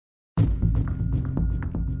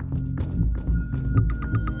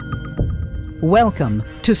Welcome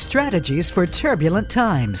to Strategies for Turbulent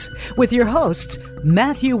Times with your hosts,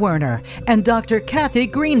 Matthew Werner and Dr. Kathy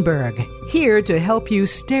Greenberg, here to help you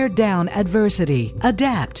stare down adversity,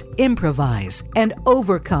 adapt, improvise, and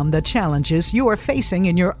overcome the challenges you are facing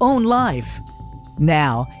in your own life.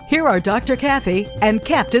 Now, here are Dr. Kathy and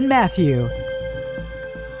Captain Matthew.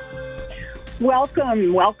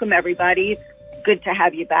 Welcome everybody. It's good to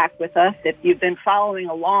have you back with us. If you've been following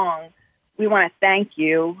along, we want to thank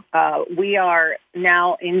you. We are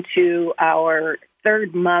now into our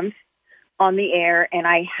third month on the air, and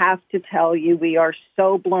I have to tell you, we are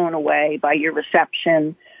so blown away by your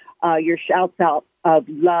reception, your shouts out of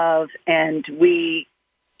love, and we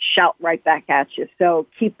shout right back at you. So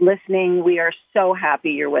keep listening. We are so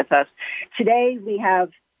happy you're with us. Today, we have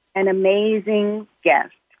an amazing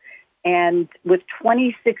guest, and with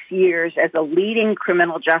 26 years as a leading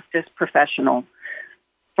criminal justice professional,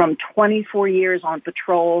 from 24 years on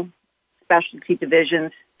patrol, specialty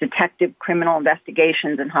divisions, detective criminal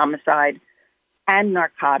investigations and homicide and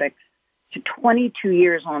narcotics, to 22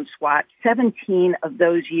 years on SWAT, 17 of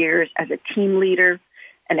those years as a team leader,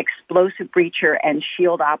 an explosive breacher, and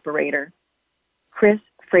shield operator. Chris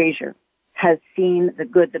Frazier has seen the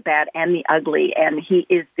good, the bad, and the ugly, and he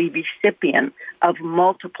is the recipient of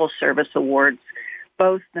multiple service awards,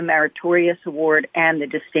 both the Meritorious Award and the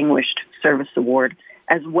Distinguished Service Award,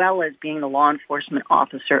 as well as being the Law Enforcement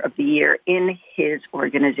Officer of the Year in his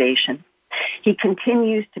organization. He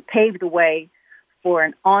continues to pave the way for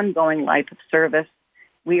an ongoing life of service.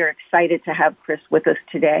 We are excited to have Chris with us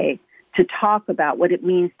today to talk about what it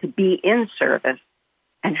means to be in service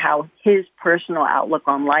and how his personal outlook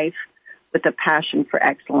on life with a passion for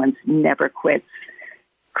excellence never quits.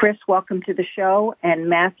 Chris, welcome to the show. And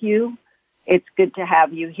Matthew, it's good to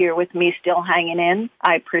have you here with me, still hanging in.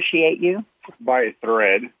 I appreciate you. By a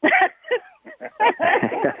thread.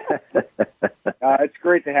 It's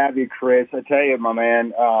great to have you, Chris. I tell you, my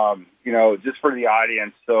man, just for the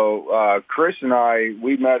audience. So Chris and I,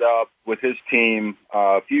 we met up with his team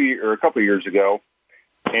a couple of years ago,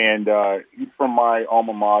 and he's from my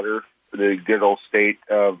alma mater, the good old state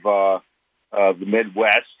of the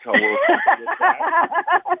Midwest. So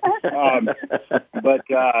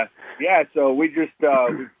we just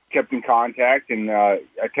we kept in contact, and I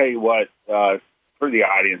tell you what, for the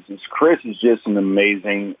audience, Chris is just an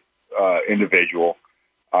amazing individual.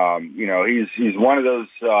 He's one of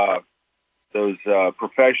those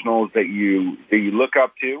professionals that you look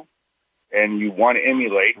up to and you want to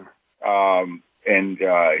emulate.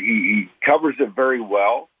 He covers it very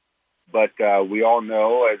well. But we all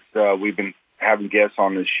know, as we've been having guests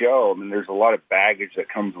on this show, I mean, there's a lot of baggage that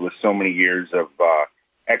comes with so many years of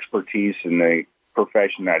expertise in the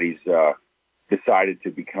profession that he's decided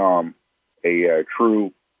to become a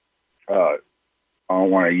true, I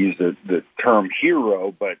don't want to use the term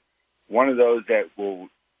hero, but one of those that will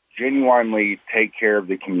genuinely take care of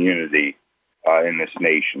the community in this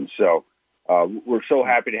nation. So we're so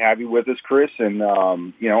happy to have you with us, Chris, and,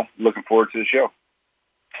 looking forward to the show.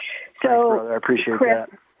 So, thanks, brother. I appreciate Chris,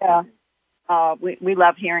 that. We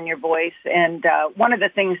love hearing your voice. And one of the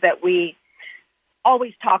things that we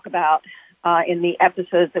always talk about in the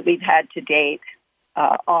episodes that we've had to date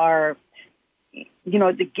are,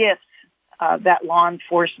 the gifts that law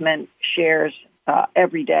enforcement shares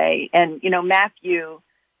every day. And, Matthew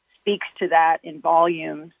speaks to that in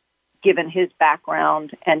volumes, given his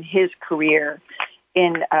background and his career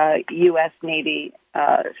in U.S. Navy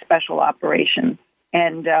special operations.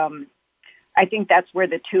 And I think that's where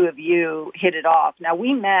the two of you hit it off. Now,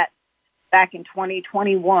 we met back in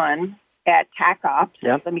 2021 at TAC Ops.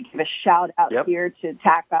 Yep. Let me give a shout out here to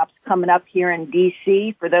TAC Ops coming up here in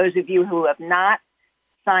D.C. For those of you who have not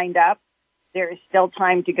signed up, there is still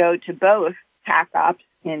time to go to both TAC Ops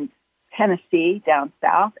in Tennessee down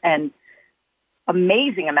south and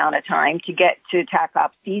amazing amount of time to get to TAC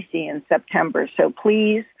Ops DC in September. So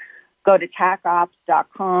please go to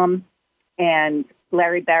tacops.com, and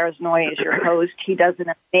Larry Barasnoy is your host. He does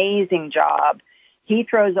an amazing job. He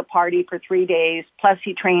throws a party for 3 days, plus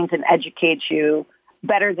he trains and educates you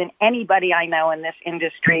better than anybody I know in this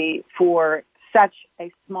industry for such a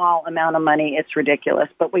small amount of money. It's ridiculous.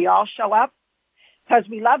 But we all show up because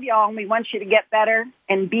we love y'all and we want you to get better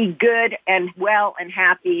and be good and well and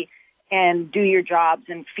happy and do your jobs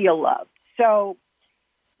and feel loved. So,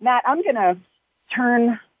 Matt, I'm going to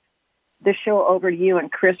turn the show over to you and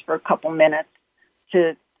Chris for a couple minutes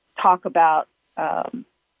to talk about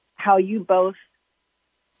how you both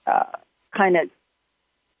kind of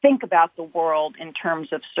think about the world in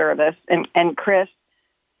terms of service. And Chris,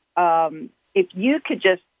 if you could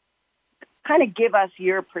just kind of give us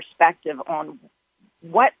your perspective on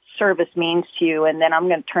what service means to you, and then I'm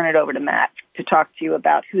going to turn it over to Matt to talk to you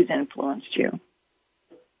about who's influenced you.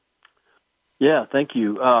 Yeah, thank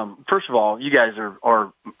you. First of all, you guys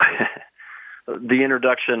are the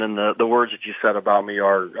introduction and the words that you said about me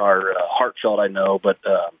are heartfelt, I know, but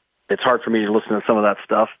it's hard for me to listen to some of that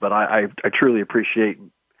stuff, but I truly appreciate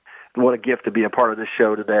what a gift to be a part of this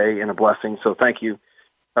show today and a blessing. So thank you.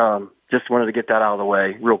 Just wanted to get that out of the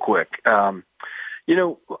way real quick. To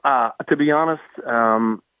be honest,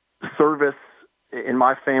 service in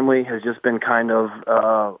my family has just been kind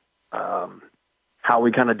of how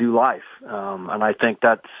we kind of do life. And I think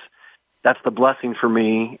that's the blessing for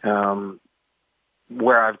me,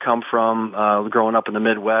 where I've come from, growing up in the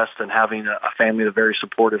Midwest and having a family, a very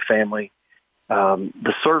supportive family.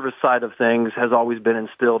 The service side of things has always been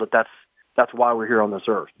instilled that's why we're here on this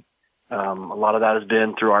earth. A lot of that has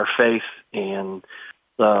been through our faith and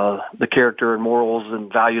the character and morals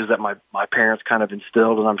and values that my parents kind of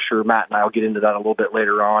instilled, and I'm sure Matt and I will get into that a little bit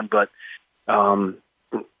later on. But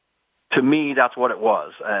to me, that's what it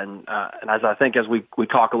was. And as I think as we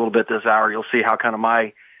talk a little bit this hour, you'll see how kind of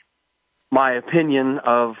my opinion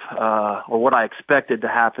of or what I expected to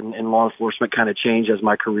happen in law enforcement kind of changed as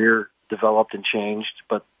my career developed and changed.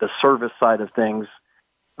 But the service side of things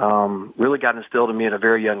really got instilled in me at a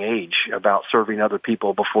very young age about serving other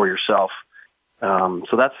people before yourself.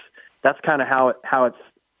 So that's kind of how it's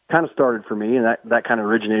kind of started for me, and that kind of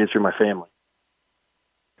originated through my family.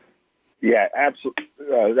 Yeah, absolutely.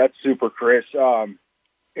 That's super, Chris.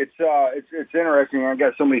 It's interesting. I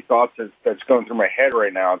got so many thoughts that's going through my head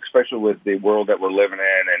right now, especially with the world that we're living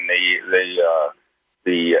in and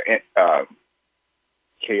the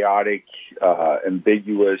chaotic,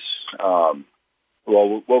 ambiguous,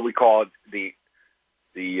 what we call the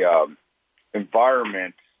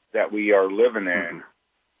environment that we are living in.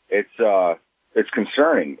 It's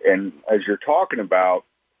concerning. And as you're talking about,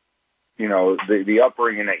 the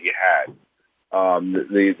upbringing that you had,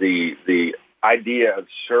 the idea of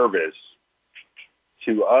service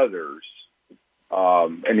to others,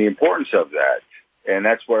 and the importance of that. And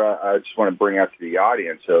that's what I just want to bring out to the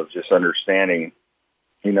audience of just understanding,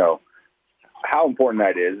 how important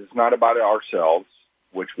that is. It's not about ourselves,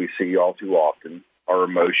 which we see all too often, our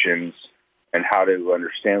emotions and how to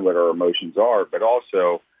understand what our emotions are, but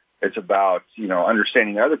also it's about,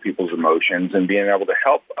 understanding other people's emotions and being able to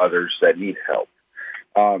help others that need help.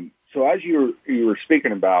 So as you were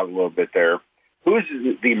speaking about a little bit there, who is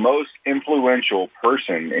the most influential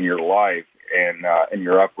person in your life and in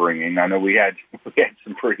your upbringing? I know we had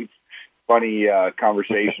some pretty funny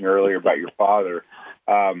conversation earlier about your father,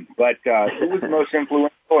 but who was the most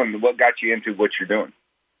influential and what got you into what you're doing?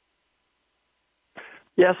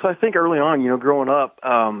 Yeah, so I think early on, growing up,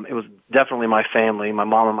 it was definitely my family. My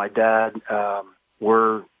mom and my dad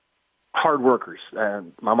were hard workers.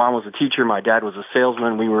 My mom was a teacher. My dad was a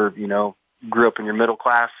salesman. We were, grew up in your middle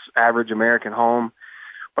class, average American home.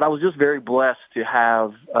 But I was just very blessed to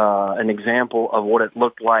have an example of what it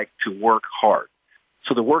looked like to work hard.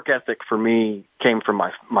 So the work ethic for me came from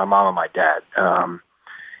my mom and my dad.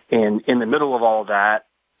 And in the middle of all that,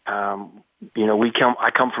 I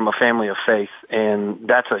come from a family of faith, and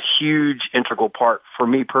that's a huge integral part for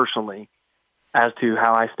me personally as to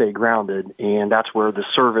how I stay grounded. And that's where the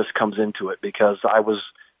service comes into it, because I was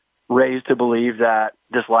raised to believe that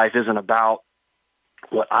this life isn't about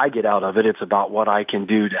what I get out of it. It's about what I can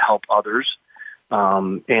do to help others.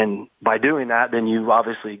 And by doing that, then you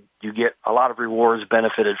get a lot of rewards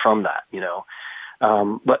benefited from that,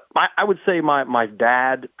 But I would say my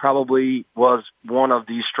dad probably was one of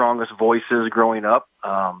the strongest voices growing up,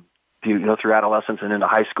 through adolescence and into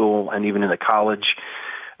high school and even into college.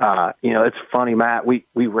 It's funny, Matt, we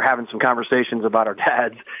were having some conversations about our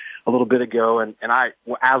dads a little bit ago. And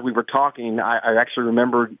as we were talking, I actually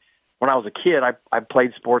remembered when I was a kid, I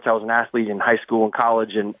played sports. I was an athlete in high school and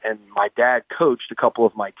college, and my dad coached a couple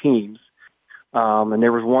of my teams. And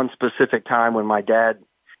there was one specific time when my dad,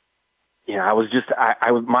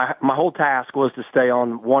 my whole task was to stay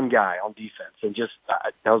on one guy on defense, and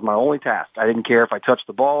that was my only task. I didn't care if I touched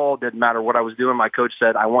the ball, didn't matter what I was doing. My coach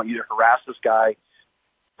said, "I want you to harass this guy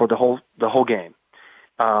for the whole game."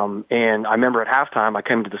 And I remember at halftime, I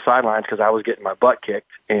came to the sidelines because I was getting my butt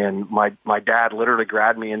kicked, and my dad literally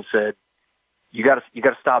grabbed me and said, "You got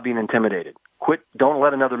to stop being intimidated. Quit. Don't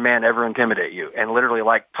let another man ever intimidate you." And literally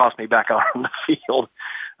tossed me back out on the field.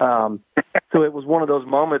 So it was one of those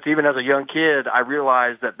moments, even as a young kid, I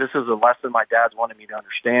realized that this is a lesson my dad's wanted me to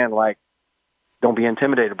understand. Don't be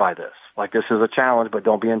intimidated by this. This is a challenge, but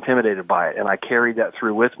don't be intimidated by it. And I carried that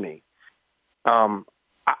through with me. I'm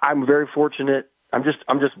very fortunate. I'm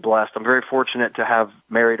just blessed. I'm very fortunate to have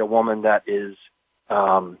married a woman that is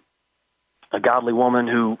a godly woman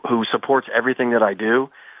who supports everything that I do.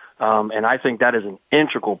 And I think that is an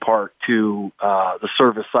integral part to the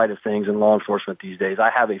service side of things in law enforcement these days. I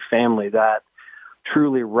have a family that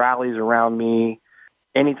truly rallies around me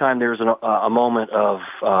anytime there's a moment of,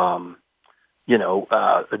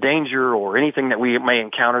 a danger or anything that we may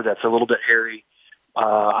encounter that's a little bit hairy.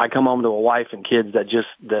 I come home to a wife and kids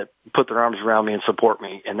that put their arms around me and support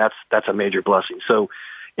me, and that's a major blessing. So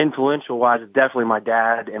influential wise, definitely my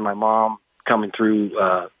dad and my mom coming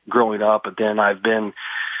through growing up, but then I've been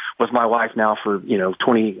with my wife now for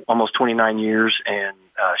almost 29 years, and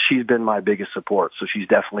she's been my biggest support. So she's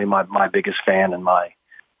definitely my biggest fan and my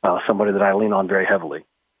somebody that I lean on very heavily.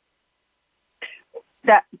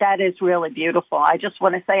 That is really beautiful. I just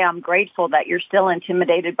want to say I'm grateful that you're still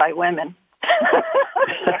intimidated by women.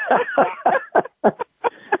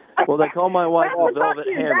 Well, they call my wife the Velvet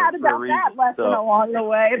Hammer for a reason. That lesson along the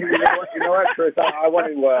way. You know what, Chris?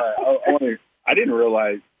 I didn't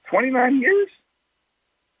realize 29 years.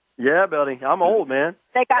 Yeah, buddy, I'm old, man.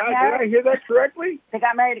 They got married. Did I hear that correctly? They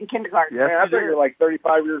got married in kindergarten. Yes, man, I thought you were like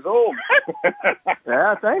 35 years old.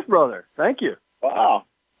 Yeah, thanks, brother. Thank you.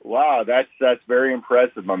 Wow, that's very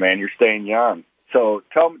impressive, my man. You're staying young. So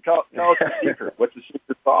tell us the secret. What's the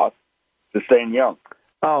secret sauce to staying young?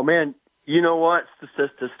 Oh man, you know what?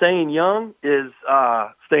 To staying young is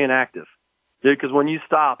staying active, dude. Because when you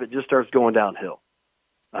stop, it just starts going downhill.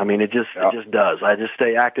 I mean, it just does. I just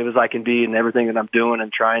stay active as I can be in everything that I'm doing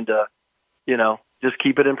and trying to, just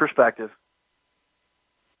keep it in perspective.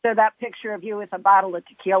 So that picture of you with a bottle of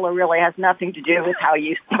tequila really has nothing to do with how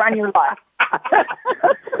you run your life.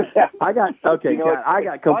 I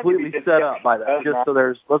got completely set up by that. Just so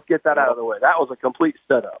let's get that out of the way. That was a complete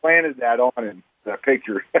setup. Planted that on in that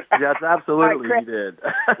picture. Yes, absolutely, right, you did.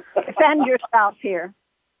 Defend yourself here.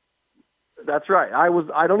 That's right.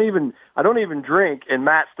 I don't even drink, and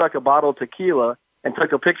Matt stuck a bottle of tequila and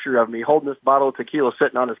took a picture of me holding this bottle of tequila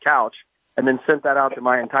sitting on his couch, and then sent that out to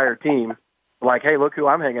my entire team. Like, hey, look who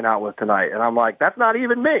I'm hanging out with tonight. And I'm like, that's not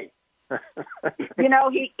even me.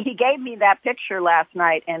 He gave me that picture last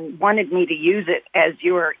night and wanted me to use it as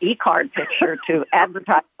your e-card picture to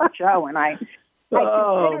advertise the show. And I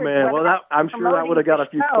oh, man. Well, I'm sure that would have got a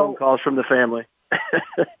few phone calls from the family.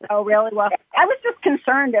 Oh, really? Well, I was just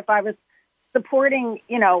concerned if I was supporting,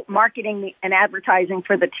 marketing and advertising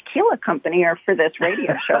for the tequila company or for this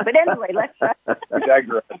radio show. But anyway,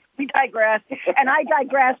 we digress. And I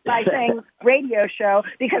digress by saying radio show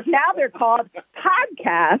because now they're called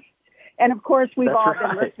podcasts. And of course, we've all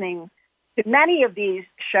been listening to many of these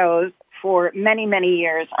shows for many, many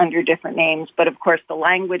years under different names. But of course, the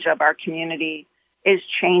language of our community is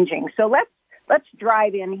changing. So let's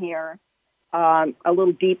drive in here a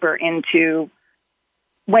little deeper into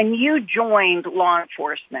when you joined law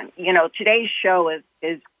enforcement. Today's show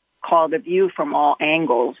is called A View from All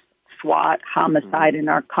Angles, SWAT, Homicide and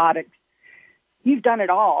Narcotics. You've done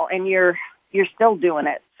it all, and you're still doing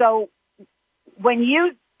it. So when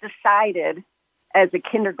you decided as a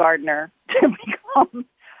kindergartner to become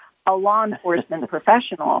a law enforcement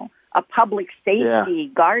professional, a public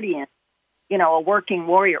safety guardian, a working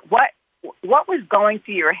warrior, what was going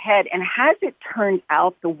through your head, and has it turned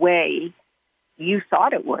out the way you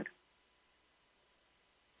thought it would?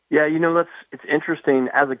 Yeah, it's interesting.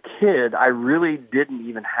 As a kid, I really didn't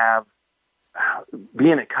even have,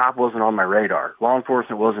 being a cop wasn't on my radar. Law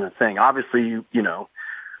enforcement wasn't a thing. Obviously,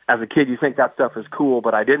 as a kid, you think that stuff is cool,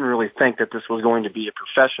 but I didn't really think that this was going to be a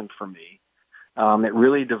profession for me. It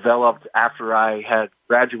really developed after I had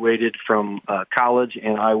graduated from college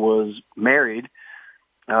and I was married.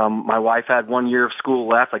 My wife had 1 year of school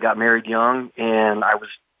left. I got married young, and I was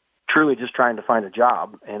truly just trying to find a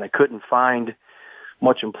job, and I couldn't find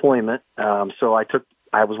much employment. So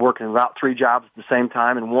I was working about 3 jobs at the same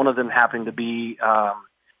time, and one of them happened to be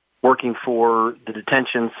working for the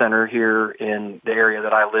detention center here in the area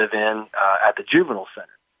that I live in at the juvenile center.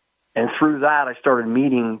 And through that, I started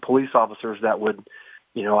meeting police officers that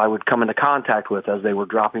I would come into contact with as they were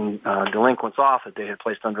dropping delinquents off that they had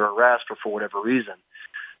placed under arrest or for whatever reason.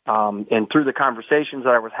 And through the conversations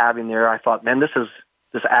that I was having there, I thought, man, this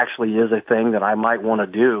actually is a thing that I might want to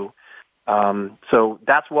do. So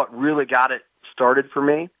that's what really got it started for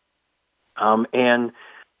me. And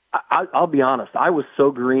I'll be honest, I was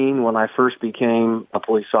so green when I first became a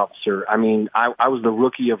police officer. I mean, I was the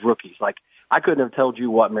rookie of rookies. Like, I couldn't have told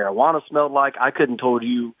you what marijuana smelled like. I couldn't told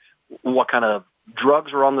you what kind of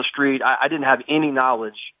drugs were on the street. I didn't have any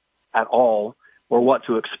knowledge at all or what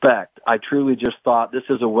to expect. I truly just thought this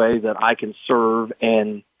is a way that I can serve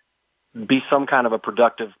and be some kind of a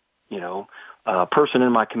productive, person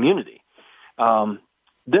in my community.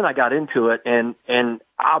 then I got into it, and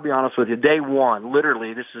I'll be honest with you, day one,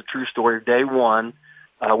 literally, this is a true story, day one,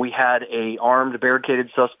 we had a armed,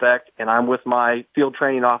 barricaded suspect, and I'm with my field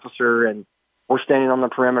training officer, and we're standing on the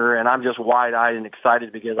perimeter, and I'm just wide-eyed and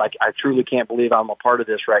excited because I truly can't believe I'm a part of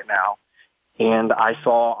this right now. And I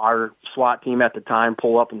saw our SWAT team at the time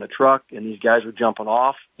pull up in the truck, and these guys were jumping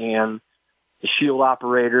off, and the shield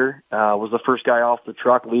operator was the first guy off the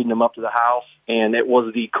truck leading them up to the house, and it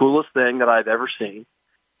was the coolest thing that I've ever seen.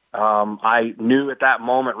 I knew at that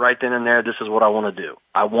moment right then and there, this is what I want to do.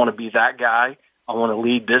 I want to be that guy. I want to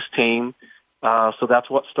lead this team. So that's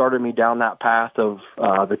what started me down that path of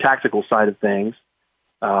the tactical side of things.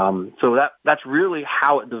 So that's really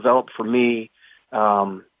how it developed for me.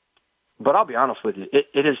 But I'll be honest with you,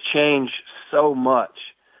 it has changed so much.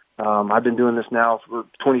 I've been doing this now for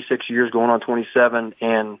 26 years, going on 27,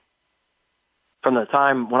 and from the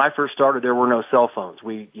time when I first started, there were no cell phones.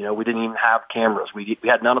 We didn't even have cameras. We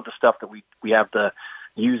had none of the stuff that we have to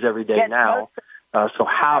use every day now. So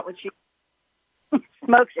how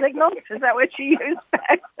smoke signals? Is that what you used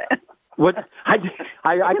back then? What I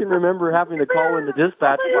can remember having to call in the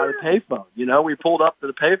dispatch by the payphone. We pulled up to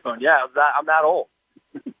the payphone. Yeah, I'm that old.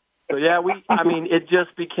 So yeah, it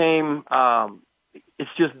just became. It's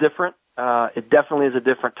just different. It definitely is a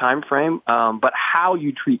different time frame. But how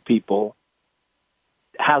you treat people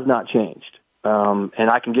has not changed. And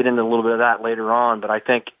I can get into a little bit of that later on, but I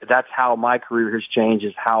think that's how my career has changed,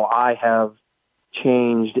 is how I have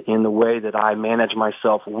changed in the way that I manage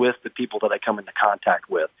myself with the people that I come into contact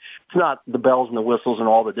with. It's not the bells and the whistles and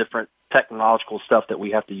all the different technological stuff that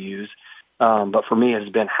we have to use. But for me, it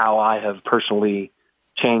has been how I have personally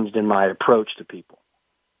changed in my approach to people.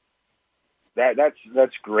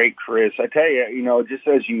 That's great, Chris. I tell you, just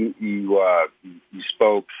as you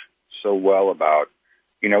spoke so well about,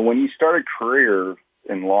 when you start a career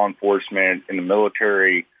in law enforcement, in the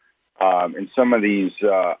military, in some of these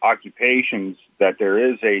occupations, that there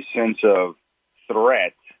is a sense of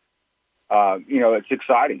threat. It's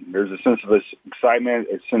exciting. There's a sense of excitement,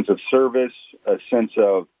 a sense of service, a sense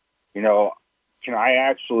of, can I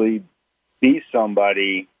actually be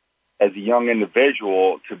somebody as a young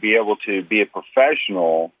individual to be able to be a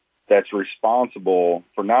professional that's responsible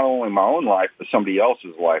for not only my own life, but somebody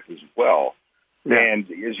else's life as well. Yeah. And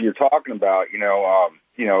as you're talking about,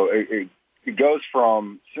 it goes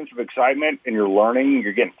from sense of excitement and you're learning,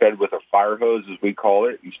 you're getting fed with a fire hose, as we call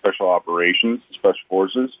it, in special operations, special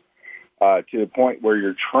forces, to the point where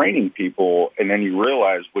you're training people and then you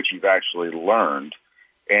realize what you've actually learned.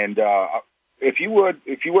 And if you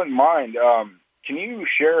wouldn't mind, can you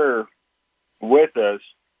share with us,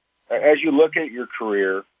 as you look at your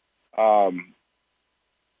career,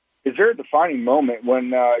 is there a defining moment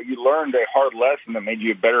when you learned a hard lesson that made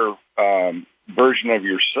you a better version of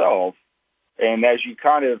yourself, and as you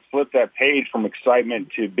kind of flip that page from excitement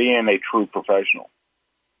to being a true professional?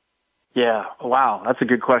 Yeah, wow, that's a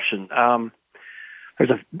good question.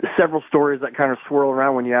 There's several stories that kind of swirl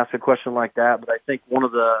around when you ask a question like that, but I think one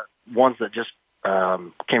of the ones that just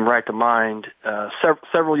came right to mind,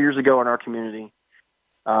 several years ago in our community,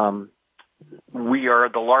 we are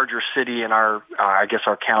the larger city in our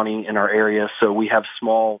county, in our area, so we have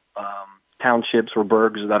small townships or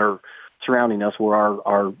burgs that are surrounding us where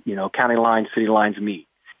our county lines, city lines meet.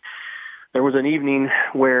 There was an evening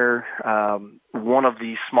where one of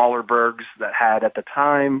the smaller burgs that had, at the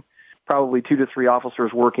time, probably 2 to 3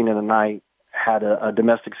 officers working in the night had a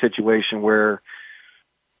domestic situation where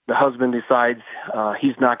the husband decides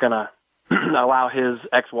he's not going to allow his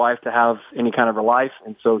ex-wife to have any kind of a life,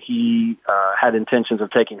 and so he had intentions of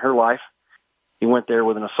taking her life. He went there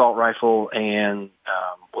with an assault rifle and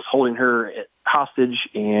was holding her hostage,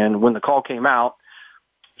 and when the call came out,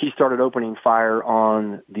 he started opening fire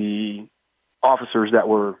on the officers that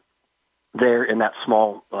were there in that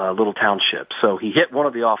small little township. So he hit one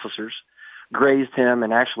of the officers, grazed him,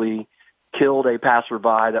 and actually killed a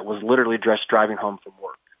passerby that was literally just driving home from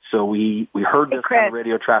work. So we heard this on the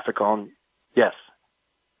radio traffic on. Yes.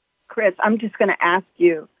 Chris, I'm just going to ask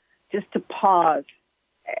you just to pause.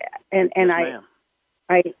 And yes,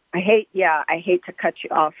 I hate to cut you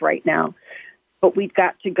off right now, but we've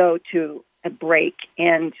got to go to a break.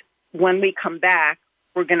 And when we come back,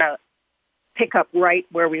 we're going to pick up right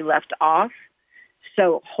where we left off.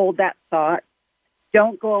 So hold that thought.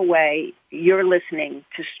 Don't go away. You're listening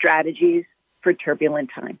to Strategies for Turbulent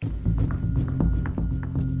Times.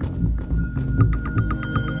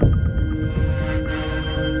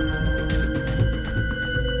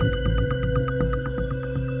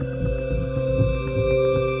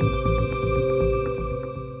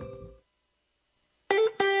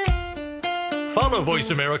 Follow Follow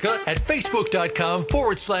Voice America at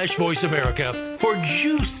facebook.com/Voice America for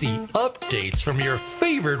juicy updates from your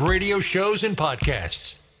favorite radio shows and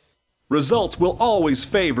podcasts. Results will always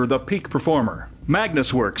favor the peak performer.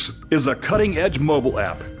 MagnusWorks is a cutting-edge mobile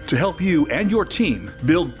app to help you and your team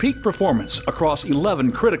build peak performance across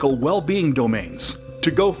 11 critical well-being domains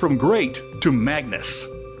to go from great to Magnus.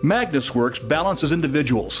 MagnusWorks balances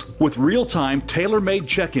individuals with real-time tailor-made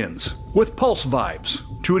check-ins with pulse vibes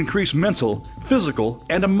to increase mental, physical,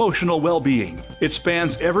 and emotional well-being. It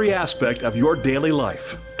spans every aspect of your daily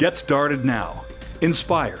life. Get started now.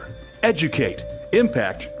 Inspire, educate,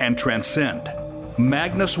 impact, and transcend.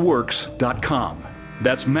 MagnusWorks.com.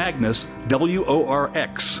 That's Magnus,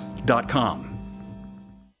 WORX.com.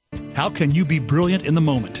 How can you be brilliant in the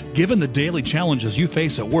moment, given the daily challenges you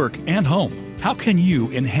face at work and home? How can you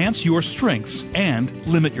enhance your strengths and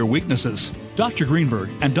limit your weaknesses? Dr.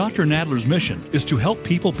 Greenberg and Dr. Nadler's mission is to help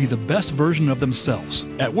people be the best version of themselves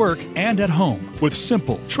at work and at home with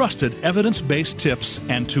simple, trusted, evidence-based tips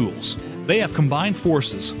and tools. They have combined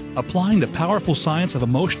forces, applying the powerful science of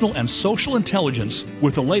emotional and social intelligence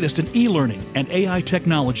with the latest in e-learning and AI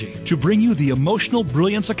technology to bring you the Emotional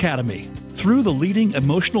Brilliance Academy. Through the leading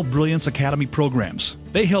Emotional Brilliance Academy programs,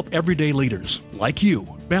 they help everyday leaders, like you,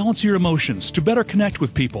 balance your emotions to better connect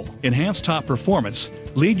with people, enhance top performance,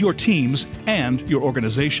 lead your teams and your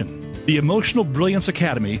organization. The Emotional Brilliance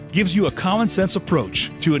Academy gives you a common-sense approach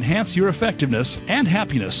to enhance your effectiveness and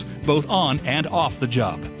happiness both on and off the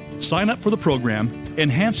job. Sign up for the program,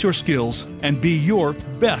 enhance your skills, and be your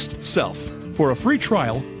best self. For a free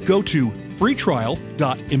trial, go to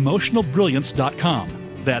freetrial.emotionalbrilliance.com.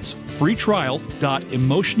 That's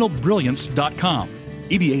freetrial.emotionalbrilliance.com.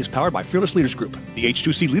 EBA is powered by Fearless Leaders Group, the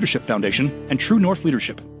H2C Leadership Foundation, and True North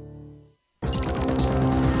Leadership.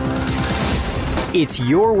 It's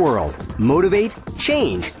your world. Motivate,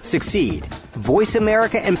 change, succeed.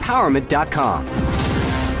 VoiceAmericaEmpowerment.com.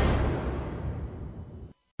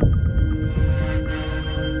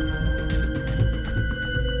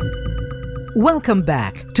 Welcome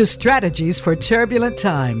back to Strategies for Turbulent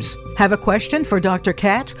Times. Have a question for Dr.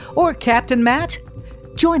 Kat or Captain Matt?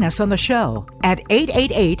 Join us on the show at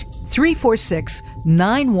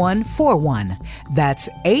 888-346-9141. That's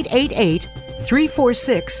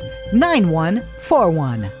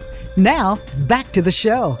 888-346-9141. Now, back to the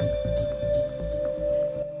show.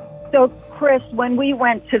 So, Chris, when we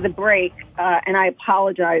went to the break, and I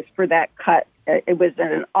apologize for that cut, it was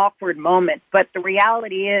an awkward moment, but the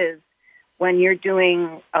reality is, when you're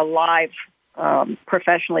doing a live,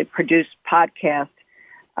 professionally produced podcast,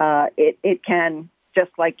 it can, just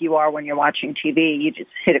like you are when you're watching TV, you just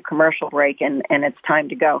hit a commercial break and it's time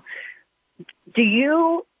to go. Do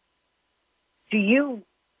you,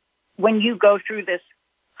 when you go through this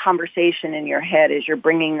conversation in your head as you're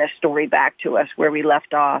bringing this story back to us where we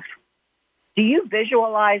left off, do you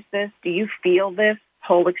visualize this? Do you feel this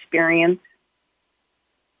whole experience?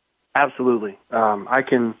 Absolutely.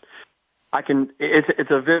 It's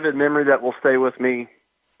a vivid memory that will stay with me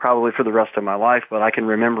probably for the rest of my life, but I can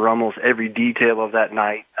remember almost every detail of that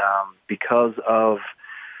night because of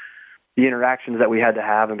the interactions that we had to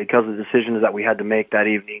have and because of the decisions that we had to make that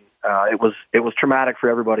evening. It was traumatic for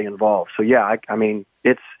everybody involved. So yeah, I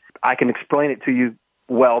can explain it to you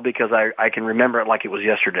well because I can remember it like it was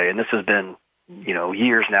yesterday, and this has been,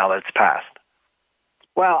 years now that it's passed.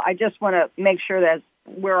 Well, I just want to make sure that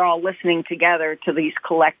we're all listening together to these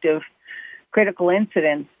collective critical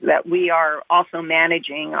incidents, that we are also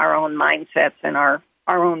managing our own mindsets and our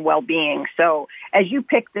own well-being. So as you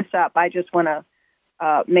pick this up, I just want to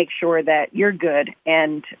make sure that you're good.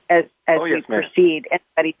 And as we proceed,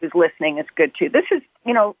 anybody who's listening is good too. This is,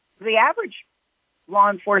 the average law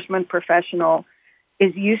enforcement professional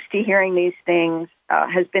is used to hearing these things,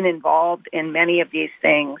 has been involved in many of these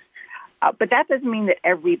things. But that doesn't mean that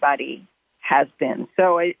everybody has been.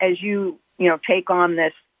 So as you take on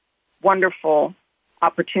this wonderful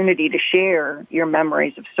opportunity to share your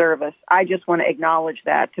memories of service, I just want to acknowledge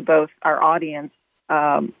that to both our audience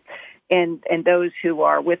and those who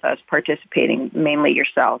are with us participating, mainly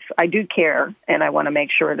yourself. I do care, and I want to make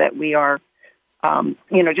sure that we are,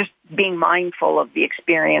 just being mindful of the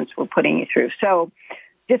experience we're putting you through. So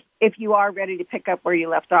just if you are ready to pick up where you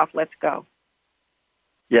left off, let's go.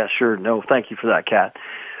 Yeah, sure. No, thank you for that, Kat.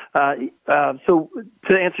 So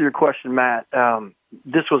to answer your question, Matt,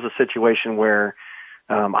 this was a situation where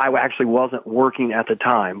I actually wasn't working at the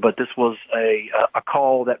time, but this was a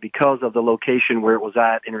call that because of the location where it was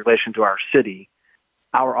at in relation to our city,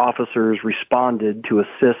 our officers responded to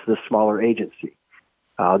assist this smaller agency.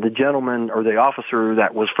 The gentleman or the officer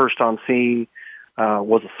that was first on scene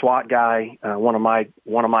was a SWAT guy, one of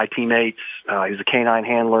my teammates. He was a canine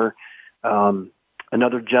handler.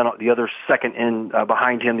 The other second in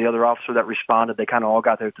behind him, the other officer that responded, they kind of all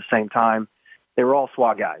got there at the same time. They were all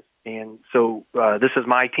SWAT guys. And so this is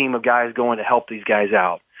my team of guys going to help these guys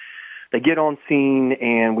out. They get on scene,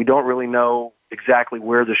 and we don't really know exactly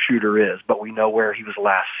where the shooter is, but we know where he was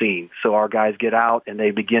last seen. So our guys get out, and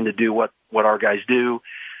they begin to do what our guys do.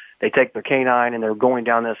 They take their canine, and they're going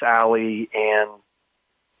down this alley, and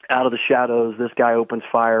out of the shadows, this guy opens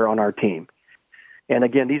fire on our team. And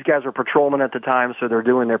again, these guys are patrolmen at the time, so they're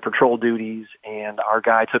doing their patrol duties, and our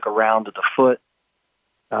guy took a round to the foot,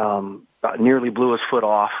 nearly blew his foot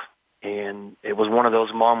off, and it was one of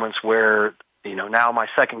those moments where, now my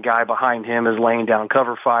second guy behind him is laying down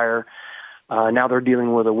cover fire. Now they're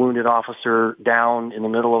dealing with a wounded officer down in the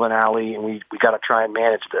middle of an alley, and we got to try and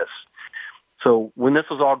manage this. So when this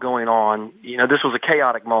was all going on, this was a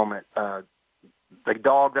chaotic moment. The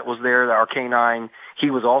dog that was there, our canine,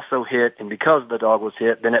 he was also hit, and because the dog was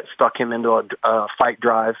hit, then it stuck him into a fight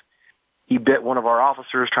drive. He bit one of our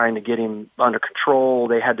officers trying to get him under control.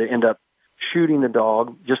 They had to end up shooting the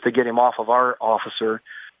dog just to get him off of our officer.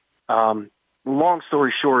 Long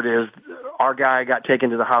story short is our guy got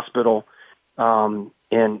taken to the hospital,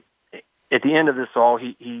 and at the end of this all,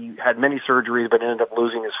 he had many surgeries, but ended up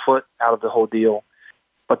losing his foot out of the whole deal.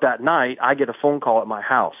 But that night, I get a phone call at my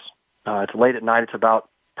house. It's late at night. It's about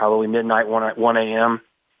probably midnight, 1 a.m.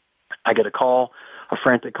 I get a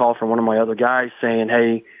frantic call from one of my other guys saying,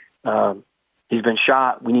 hey, he's been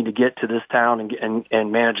shot. We need to get to this town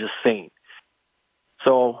and manage this scene.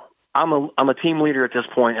 So I'm a team leader at this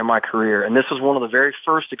point in my career, and this was one of the very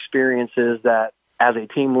first experiences that, as a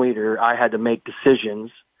team leader, I had to make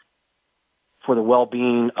decisions for the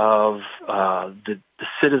well-being of the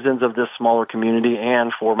citizens of this smaller community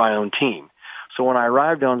and for my own team. So when I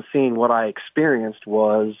arrived on scene, what I experienced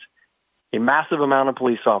was a massive amount of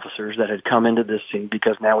police officers that had come into this scene,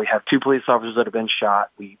 because now we have 2 police officers that have been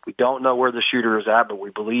shot. We don't know where the shooter is at, but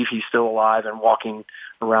we believe he's still alive and walking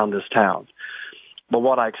around this town. But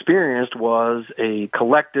what I experienced was a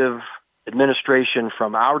collective administration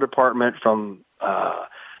from our department, from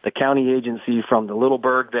the county agency, from the little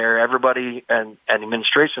burg there. Everybody and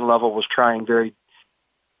administration level was trying very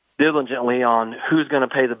diligently on who's going to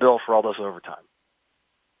pay the bill for all this overtime.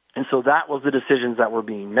 And so that was the decisions that were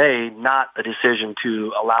being made, not a decision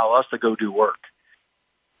to allow us to go do work.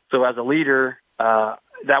 So as a leader, that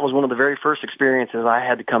was one of the very first experiences I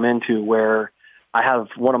had to come into, where I have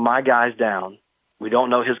one of my guys down. We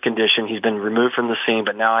don't know his condition. He's been removed from the scene,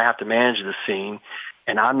 but now I have to manage the scene,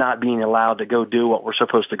 and I'm not being allowed to go do what we're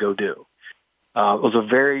supposed to go do. It was a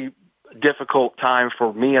very difficult time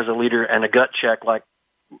for me as a leader, and a gut check, like,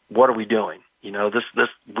 what are we doing? This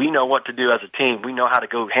we know what to do as a team. We know how to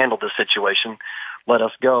go handle this situation. Let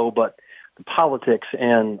us go. But the politics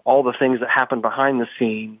and all the things that happened behind the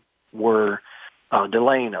scene were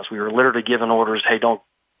delaying us. We were literally given orders, hey, don't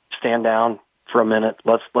stand down for a minute.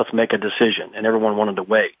 Let's make a decision. And everyone wanted to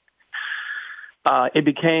wait. It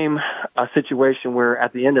became a situation where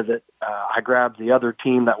at the end of it, I grabbed the other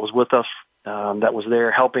team that was with us, that was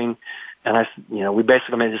there helping. And we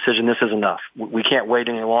basically made a decision. This is enough. We can't wait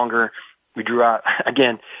any longer. We drew out,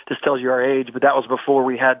 again, this tells you our age, but that was before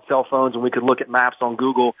we had cell phones and we could look at maps on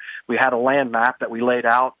Google. We had a land map that we laid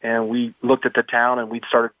out, and we looked at the town, and we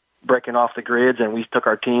started breaking off the grids, and we took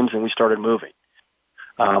our teams and we started moving.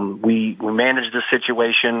 We managed the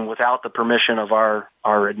situation without the permission of our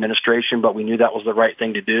administration, but we knew that was the right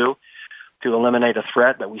thing to do to eliminate a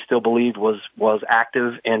threat that we still believed was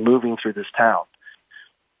active and moving through this town.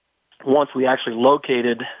 Once we actually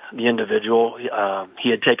located the individual, he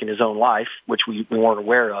had taken his own life, which we weren't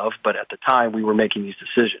aware of, but at the time we were making these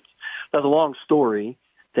decisions. That's a long story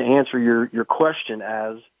to answer your question,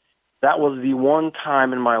 as that was the one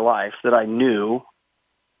time in my life that I knew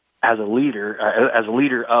as a leader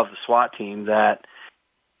of the SWAT team, that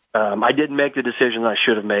I didn't make the decision that I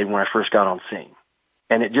should have made when I first got on scene.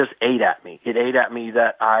 And it just ate at me. It ate at me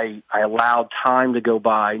that I allowed time to go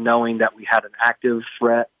by knowing that we had an active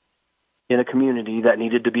threat in a community that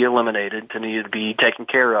needed to be eliminated, needed to be taken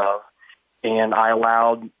care of. And I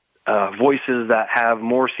allowed voices that have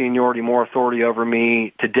more seniority, more authority over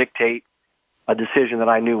me to dictate a decision that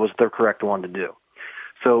I knew was the correct one to do.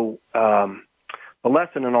 So the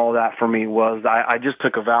lesson in all that for me was I just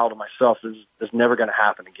took a vow to myself, this is never going to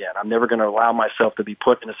happen again. I'm never going to allow myself to be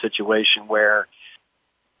put in a situation where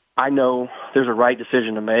I know there's a right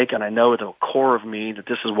decision to make, and I know at the core of me that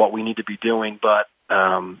this is what we need to be doing, but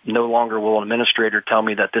no longer will an administrator tell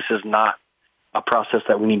me that this is not a process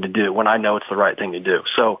that we need to do when I know it's the right thing to do.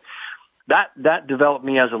 So that developed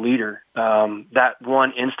me as a leader. That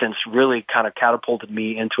one instance really kind of catapulted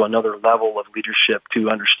me into another level of leadership to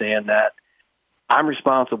understand that I'm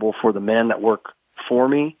responsible for the men that work for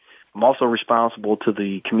me. I'm also responsible to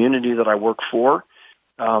the community that I work for.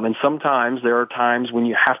 And sometimes there are times when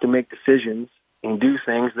you have to make decisions and do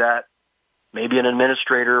things that maybe an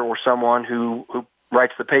administrator or someone who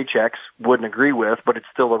writes the paychecks wouldn't agree with, but it's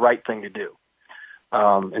still the right thing to do.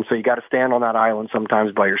 And so you got to stand on that island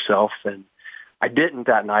sometimes by yourself. And I didn't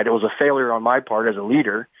that night. It was a failure on my part as a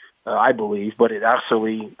leader, I believe, but it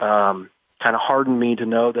actually kind of hardened me to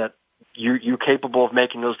know that you're capable of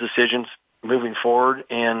making those decisions moving forward,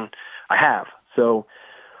 and I have. So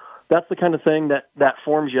that's the kind of thing that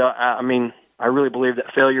forms you. I mean, I really believe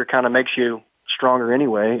that failure kind of makes you stronger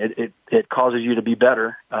anyway. It causes you to be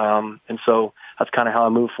better. And so that's kind of how I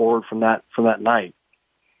move forward from that night.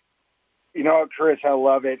 You know, Chris, I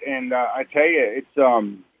love it. And I tell you, it's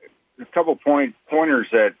a couple pointers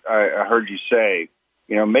that I heard you say,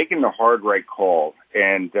 you know, making the hard right call.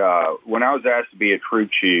 And when I was asked to be a troop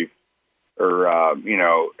chief or, you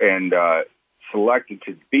know, and selected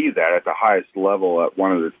to be that at the highest level at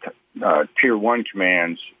one of the Tier 1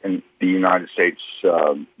 commands in the United States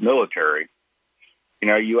military, you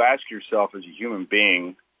know, you ask yourself as a human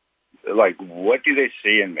being, like, what do they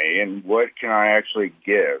see in me and what can I actually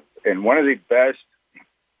give? And one of the best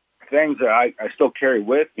things that I still carry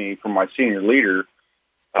with me from my senior leader,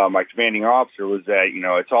 my commanding officer, was that, you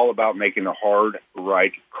know, it's all about making the hard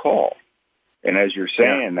right call. And as you're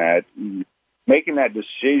saying that, making that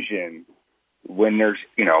decision when there's,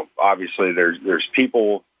 you know, obviously there's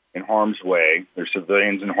people in harm's way, there's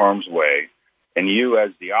civilians in harm's way, and you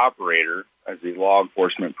as the operator, as the law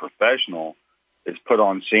enforcement professional, is put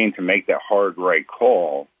on scene to make that hard right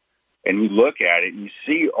call. And you look at it and you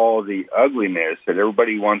see all the ugliness that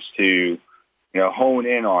everybody wants to, you know, hone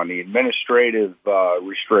in on, the administrative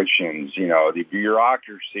restrictions, you know, the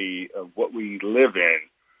bureaucracy of what we live in,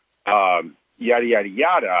 yada, yada,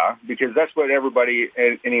 yada, because that's what everybody,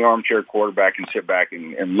 any armchair quarterback can sit back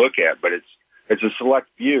and look at. But it's a select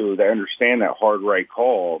few that understand that hard right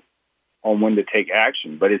call on when to take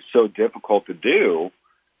action. But it's so difficult to do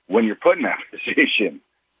when you're put in that position.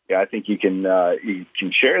 Yeah, I think you can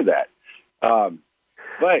share that.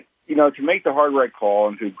 But, you know, to make the hard right call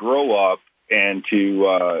and to grow up and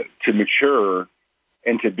to mature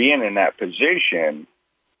into being in that position,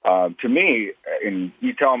 to me, and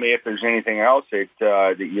you tell me if there's anything else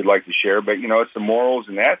that you'd like to share, but, you know, it's the morals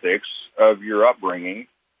and ethics of your upbringing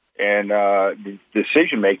and the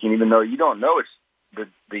decision-making, even though you don't know it's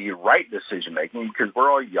the right decision-making because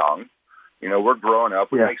we're all young. You know, we're growing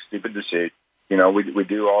up. We make stupid decisions. You know, we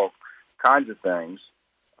do all kinds of things.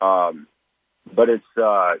 But it's,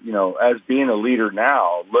 you know, as being a leader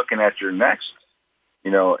now, looking at your next,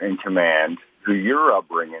 you know, in command, who you're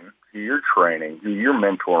upbringing, who you're training, who you're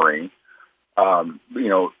mentoring, you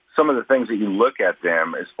know, some of the things that you look at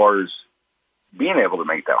them as far as being able to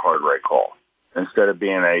make that hard right call instead of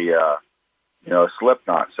being a, you know, a slip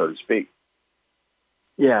knot, so to speak.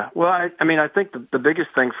 Yeah. Well, I mean, I think the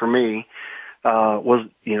biggest thing for me was,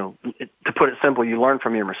 you know, to put it simple, you learn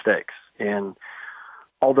from your mistakes. And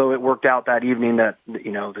although it worked out that evening that,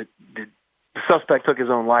 you know, the suspect took his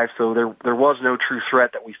own life, so there was no true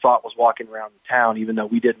threat that we thought was walking around the town, even though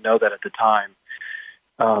we didn't know that at the time.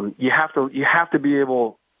 You have to be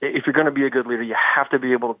able, if you're going to be a good leader, you have to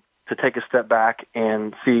be able to take a step back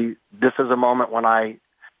and see this is a moment when I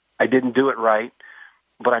didn't do it right,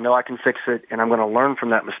 but I know I can fix it, and I'm going to learn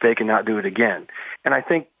from that mistake and not do it again. And I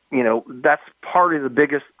think, you know, that's part of the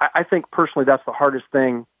biggest, I think personally that's the hardest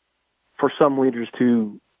thing for some leaders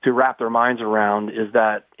to wrap their minds around is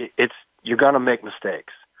that you're going to make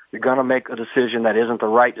mistakes. You're going to make a decision that isn't the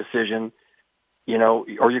right decision, you know,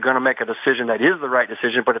 or you're going to make a decision that is the right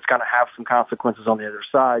decision, but it's going to have some consequences on the other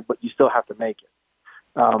side, but you still have to make it.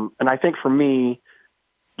 And I think for me,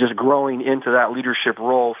 just growing into that leadership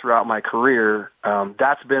role throughout my career,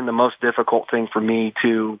 that's been the most difficult thing for me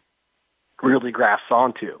to really grasp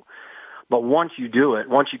onto. But once you do it,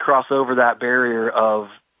 once you cross over that barrier of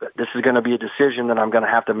this is going to be a decision that I'm going to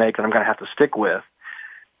have to make and I'm going to have to stick with,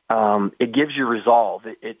 it gives you resolve.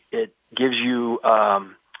 It gives you a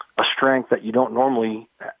strength that you don't normally,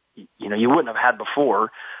 you know, you wouldn't have had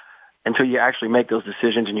before until you actually make those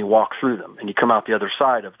decisions and you walk through them and you come out the other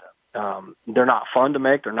side of them. They're not fun to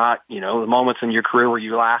make. They're not, you know, the moments in your career where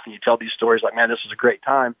you laugh and you tell these stories like, man, this was a great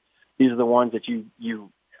time. These are the ones that you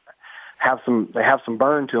have some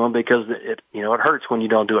burn to them because it hurts when you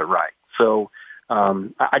don't do it right. So,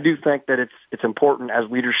 I do think that it's important as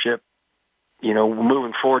leadership, you know,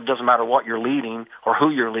 moving forward, doesn't matter what you're leading or who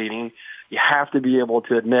you're leading, You have to be able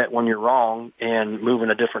to admit when you're wrong and move in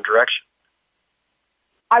a different direction.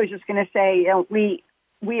 I was just going to say,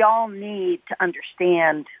 we all need to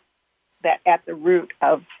understand that at the root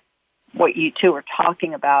of what you two are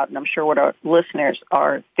talking about, and I'm sure what our listeners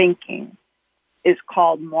are thinking, is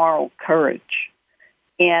called moral courage.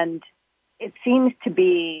 And it seems to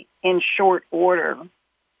be in short order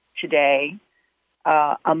today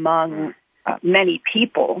among many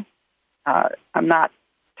people. I'm not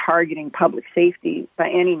targeting public safety by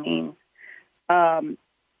any means.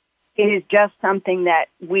 It is just something that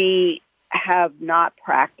we have not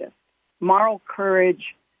practiced. Moral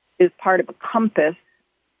courage is part of a compass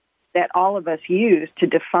that all of us use to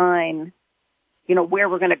define, where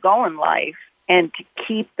we're going to go in life, and to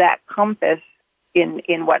keep that compass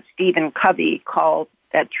in what Stephen Covey called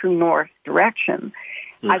that true north direction.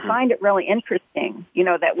 Mm-hmm. I find it really interesting,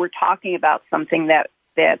 that we're talking about something that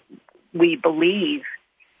we believe,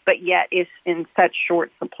 but yet is in such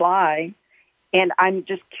short supply. And I'm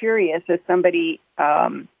just curious, as somebody,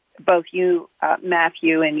 both you,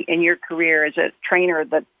 Matthew, in your career as a trainer of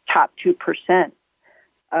the top 2%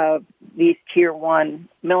 of these tier 1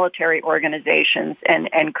 military organizations,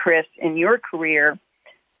 and Chris, in your career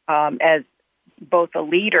as both a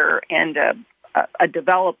leader and a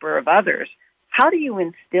developer of others, how do you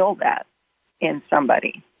instill that in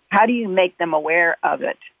somebody? How do you make them aware of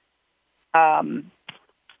it? And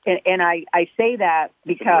I say that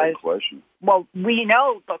because, well, we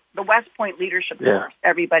know the West Point Leadership Course,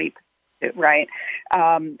 everybody, right?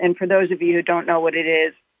 And for those of you who don't know what it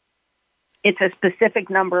is, it's a specific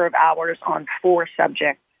number of hours on 4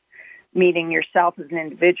 subjects, meaning yourself as an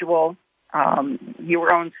individual,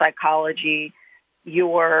 your own psychology,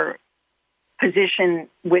 your position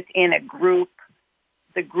within a group,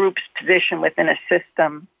 the group's position within a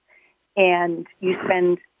system, and you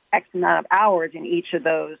spend X amount of hours in each of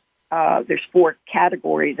those. There's 4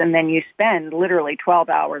 categories, and then you spend literally 12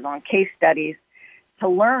 hours on case studies to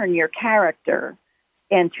learn your character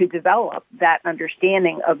and to develop that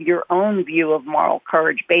understanding of your own view of moral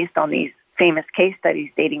courage based on these famous case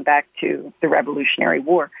studies dating back to the Revolutionary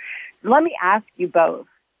War. Let me ask you both,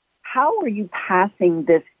 how are you passing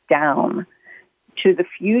this down to the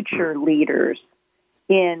future leaders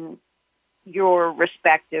in your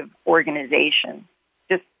respective organization?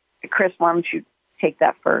 Just, Chris, why don't you take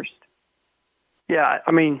that first? Yeah,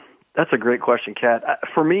 I mean, that's a great question, Kat.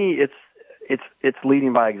 For me, it's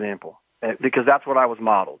leading by example, because that's what I was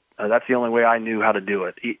modeled. That's the only way I knew how to do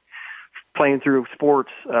it. Playing through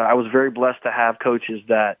sports, I was very blessed to have coaches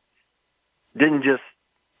that didn't just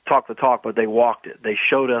talk the talk, but they walked it. They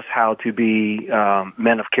showed us how to be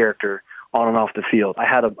men of character on and off the field. I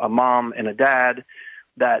had a mom and a dad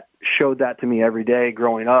that showed that to me every day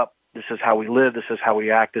growing up. This is how we live. This is how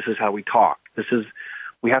we act. This is how we talk.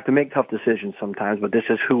 We have to make tough decisions sometimes, but this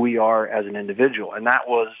is who we are as an individual. And that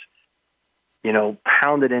was,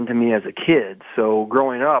 pounded into me as a kid. So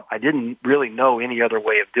growing up, I didn't really know any other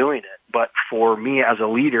way of doing it. But for me as a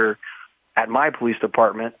leader at my police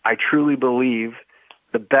department, I truly believe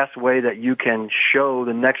the best way that you can show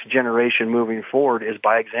the next generation moving forward is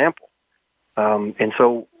by example. And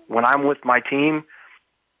so when I'm with my team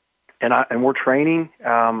and we're training,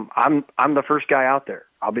 I'm the first guy out there.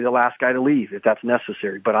 I'll be the last guy to leave if that's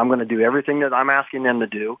necessary, but I'm going to do everything that I'm asking them to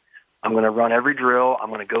do. I'm going to run every drill. I'm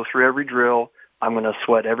going to go through every drill. I'm going to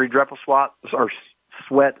sweat every drop of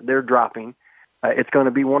sweat they're dropping. It's going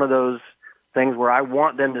to be one of those things where I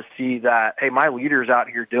want them to see that, hey, my leader's out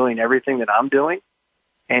here doing everything that I'm doing,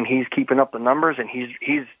 and he's keeping up the numbers, and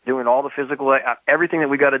he's doing all the physical, everything that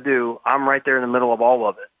we got to do. I'm right there in the middle of all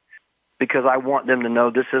of it, because I want them to know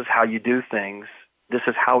this is how you do things. This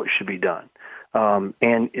is how it should be done.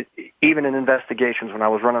 Even in investigations, when I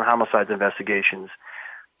was running homicides investigations,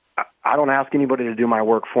 I don't ask anybody to do my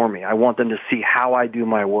work for me. I want them to see how I do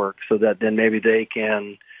my work so that then maybe they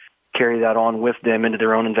can carry that on with them into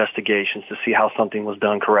their own investigations to see how something was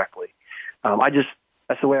done correctly.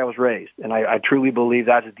 That's the way I was raised. And I truly believe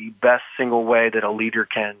that is the best single way that a leader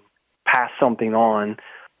can pass something on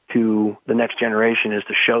to the next generation, is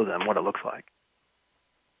to show them what it looks like.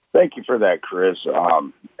 Thank you for that, Chris.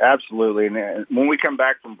 Absolutely. And when we come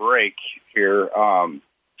back from break here,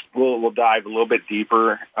 we'll dive a little bit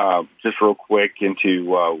deeper, just real quick,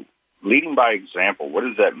 into leading by example. What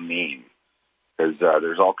does that mean? Because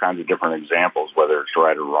there's all kinds of different examples, whether it's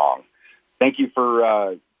right or wrong. Thank you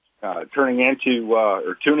for tuning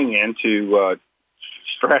into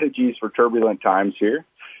Strategies for Turbulent Times here,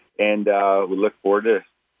 and we look forward to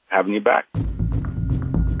having you back.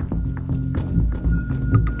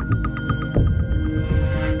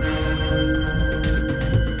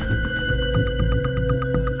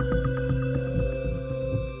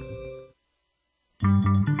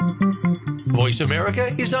 Voice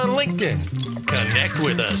America is on LinkedIn. Connect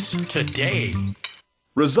with us today.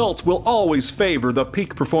 Results will always favor the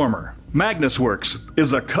peak performer. MagnusWorks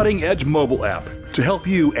is a cutting-edge mobile app to help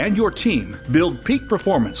you and your team build peak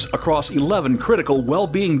performance across 11 critical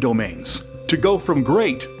well-being domains to go from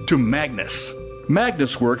great to Magnus.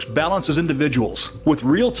 MagnusWorks balances individuals with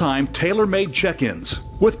real-time tailor-made check-ins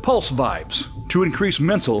with pulse vibes to increase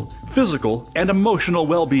mental, physical, and emotional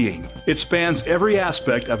well-being. It spans every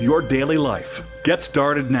aspect of your daily life. Get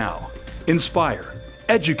started now. Inspire,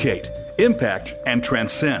 educate, impact, and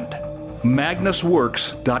transcend.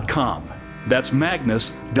 MagnusWorks.com. That's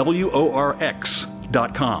Magnus, WORX.com.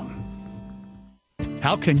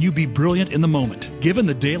 How can you be brilliant in the moment, given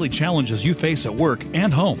the daily challenges you face at work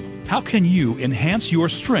and home? How can you enhance your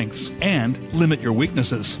strengths and limit your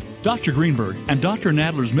weaknesses? Dr. Greenberg and Dr.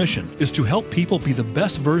 Nadler's mission is to help people be the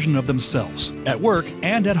best version of themselves at work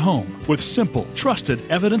and at home with simple, trusted,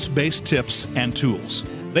 evidence-based tips and tools.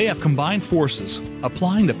 They have combined forces,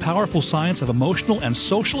 applying the powerful science of emotional and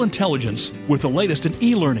social intelligence with the latest in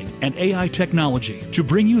e-learning and AI technology to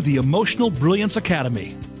bring you the Emotional Brilliance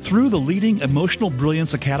Academy. Through the leading Emotional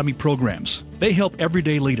Brilliance Academy programs, they help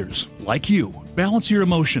everyday leaders, like you, balance your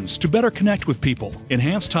emotions to better connect with people,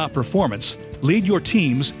 enhance top performance, lead your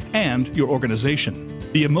teams and your organization.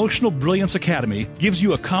 The Emotional Brilliance Academy gives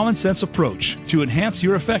you a common-sense approach to enhance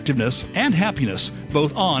your effectiveness and happiness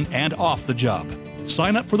both on and off the job.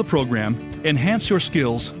 Sign up for the program, enhance your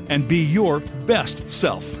skills, and be your best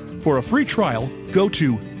self. For a free trial, go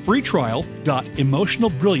to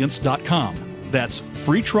freetrial.emotionalbrilliance.com. That's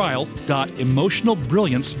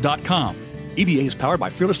freetrial.emotionalbrilliance.com. EBA is powered by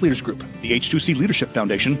Fearless Leaders Group, the H2C Leadership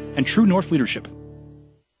Foundation, and True North Leadership.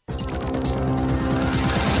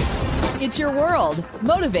 It's your world.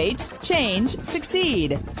 Motivate, change,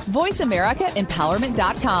 succeed.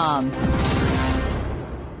 VoiceAmericaEmpowerment.com.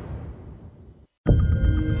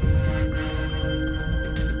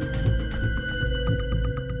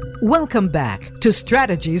 Welcome back to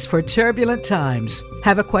Strategies for Turbulent Times.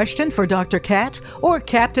 Have a question for Dr. Kat or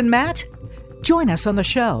Captain Matt? Join us on the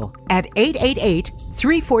show at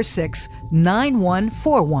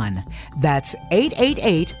 888-346-9141. That's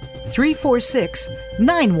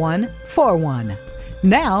 888-346-9141.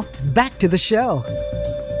 Now, back to the show.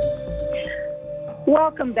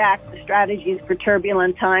 Welcome back to Strategies for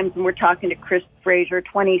Turbulent Times, and we're talking to Chris Frazier,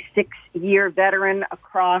 26-year veteran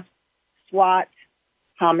across SWAT,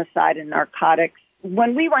 Homicide and Narcotics.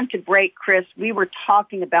 When we went to break, Chris, we were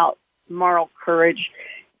talking about moral courage,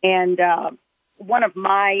 and one of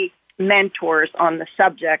my mentors on the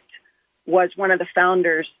subject was one of the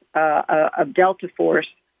founders of Delta Force,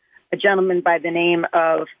 a gentleman by the name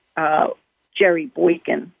of Jerry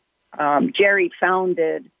Boykin. Jerry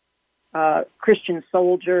founded Christian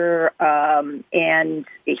Soldier, and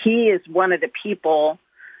he is one of the people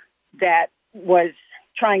that was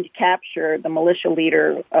trying to capture the militia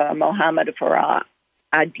leader, Mohammed Farah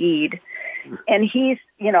Adid. And he's,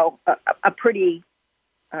 you know, a pretty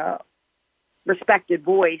respected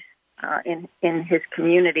voice in his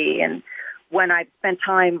community. And when I spent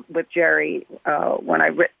time with Jerry, when I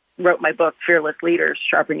wrote my book, Fearless Leaders,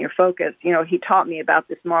 Sharpen Your Focus, you know, he taught me about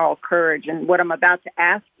this moral courage. And what I'm about to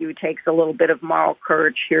ask you takes a little bit of moral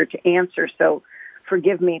courage here to answer. So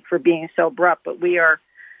forgive me for being so abrupt, but we are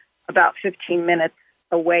about 15 minutes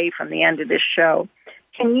away from the end of this show.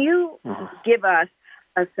 Can you give us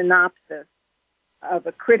a synopsis of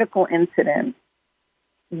a critical incident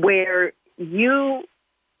where you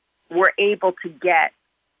were able to get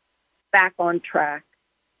back on track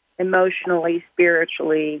emotionally,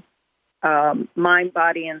 spiritually, mind,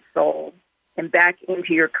 body, and soul, and back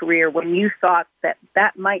into your career when you thought that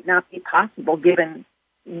that might not be possible given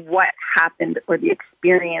what happened or the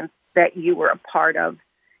experience that you were a part of,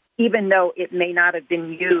 even though it may not have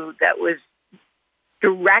been you that was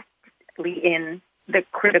directly in the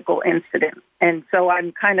critical incident? And so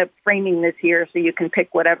I'm kind of framing this here so you can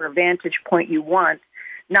pick whatever vantage point you want,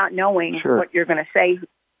 not knowing what you're going to say.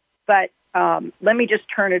 But let me just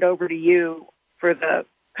turn it over to you for the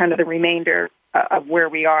kind of the remainder of where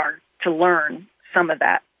we are to learn some of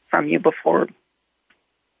that from you before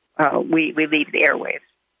we leave the airwaves.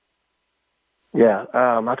 Yeah,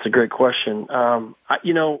 that's a great question.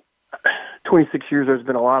 26 years, there's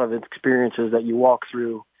been a lot of experiences that you walk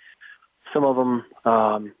through. Some of them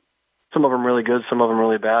really good, some of them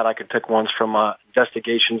really bad. I could pick ones from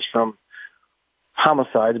investigations from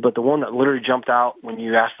homicides, but the one that literally jumped out when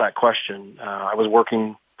you asked that question, I was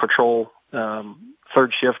working patrol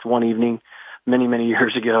third shift one evening many, many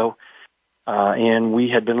years ago, and we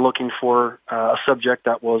had been looking for a subject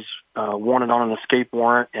that was wanted on an escape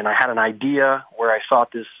warrant, and I had an idea where I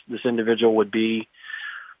thought this individual would be,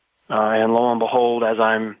 and lo and behold, as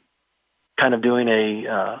I'm kind of doing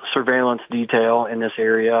a surveillance detail in this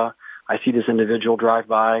area, I see this individual drive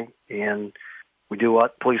by, and we do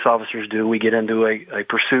what police officers do. We get into a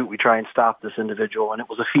pursuit. We try and stop this individual, and it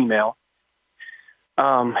was a female.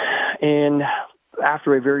 And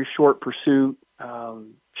after a very short pursuit,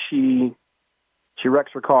 she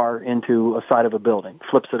wrecks her car into a side of a building,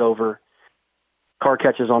 flips it over, car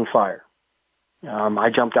catches on fire. I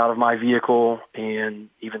jumped out of my vehicle, and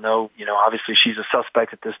even though, obviously she's a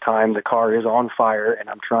suspect at this time, the car is on fire, and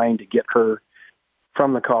I'm trying to get her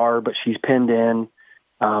from the car, but she's pinned in,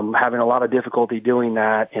 having a lot of difficulty doing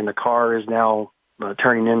that, and the car is now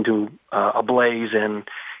turning into a blaze and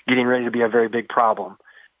getting ready to be a very big problem.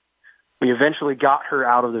 We eventually got her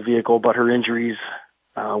out of the vehicle, but her injuries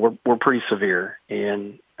were pretty severe,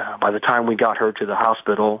 and by the time we got her to the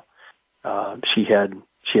hospital, she had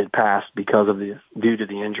passed due to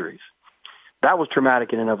the injuries. That was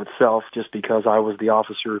traumatic in and of itself, just because I was the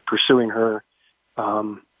officer pursuing her,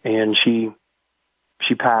 and she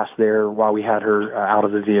passed there while we had her out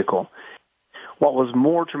of the vehicle. What was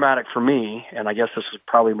more traumatic for me, and I guess this was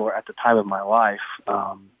probably more at the time of my life,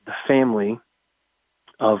 the family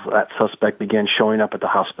of that suspect began showing up at the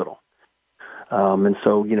hospital. And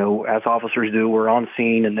so, as officers do, we're on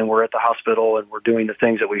scene, and then we're at the hospital, and we're doing the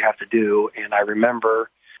things that we have to do. And I remember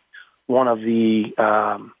one of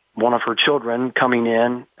her children coming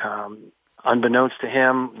in, unbeknownst to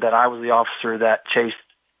him, that I was the officer that chased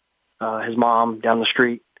his mom down the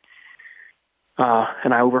street.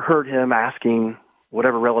 And I overheard him asking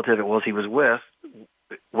whatever relative it was he was with,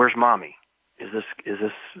 "Where's mommy? Is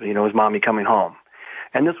mommy coming home?"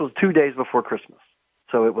 And this was 2 days before Christmas.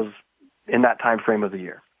 So it was in that time frame of the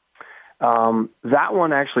year. That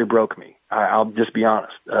one actually broke me. I'll just be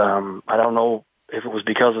honest. I don't know if it was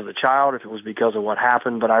because of the child, if it was because of what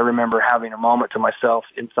happened, but I remember having a moment to myself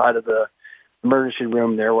inside of the emergency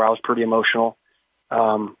room there where I was pretty emotional.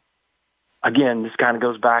 Again, this kind of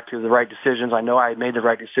goes back to the right decisions. I know I had made the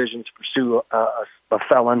right decision to pursue a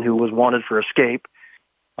felon who was wanted for escape.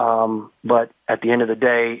 But at the end of the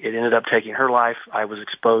day, it ended up taking her life. I was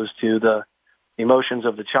exposed to the emotions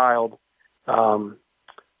of the child. So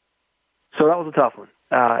that was a tough one.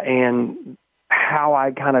 And how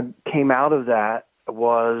I kind of came out of that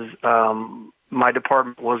was my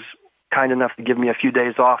department was kind enough to give me a few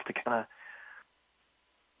days off to kind of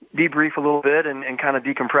debrief a little bit and kind of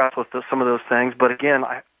decompress with some of those things. But again,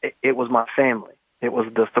 it was my family. It was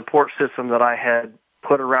the support system that I had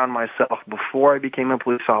put around myself before I became a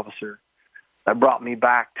police officer that brought me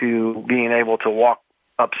back to being able to walk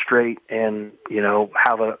up straight and,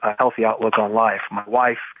 have a healthy outlook on life. My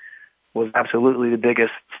wife was absolutely the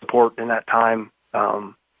biggest support in that time.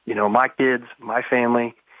 My kids, my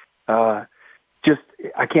family, I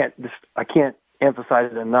can't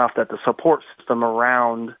emphasize it enough that the support system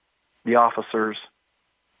around the officers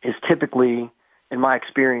is typically, in my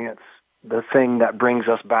experience, the thing that brings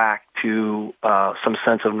us back to some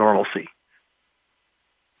sense of normalcy.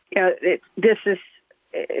 This is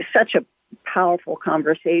such a powerful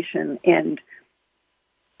conversation. And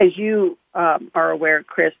as you are aware,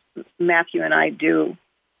 Chris, Matthew and I do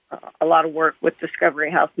a lot of work with Discovery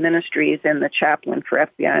House Ministries and the chaplain for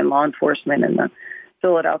FBI and law enforcement in the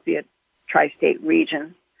Philadelphia tri-state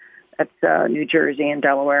region. That's New Jersey and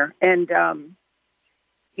Delaware. And,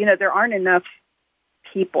 there aren't enough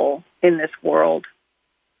people in this world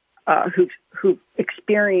who've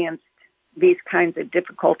experienced these kinds of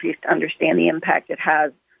difficulties to understand the impact it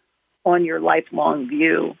has on your lifelong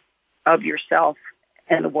view of yourself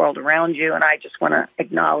and the world around you. And I just want to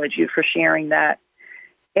acknowledge you for sharing that.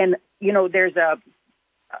 And, there's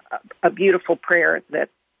a beautiful prayer that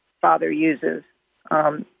Father uses.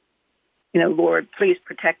 Lord, please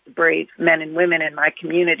protect the brave men and women in my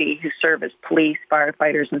community who serve as police,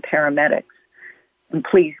 firefighters, and paramedics. And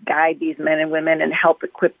please guide these men and women and help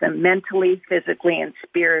equip them mentally, physically, and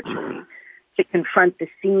spiritually to confront the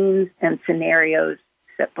scenes and scenarios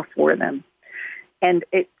set before them. And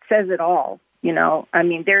it says it all,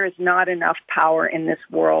 there is not enough power in this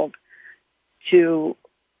world to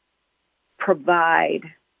provide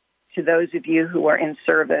to those of you who are in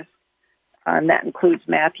service. And that includes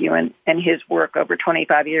Matthew and his work over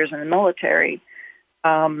 25 years in the military,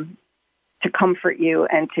 to comfort you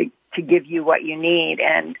and to give you what you need.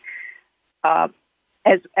 And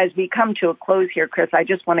as we come to a close here, Chris, I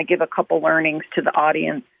just want to give a couple learnings to the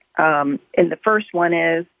audience. And the first one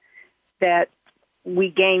is that we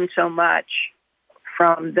gain so much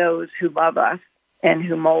from those who love us and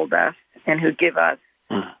who mold us and who give us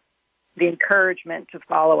the encouragement to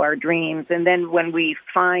follow our dreams. And then when we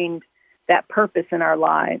find that purpose in our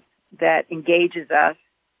lives that engages us,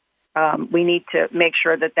 we need to make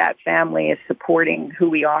sure that that family is supporting who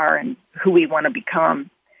we are and who we want to become.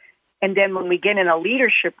 And then when we get in a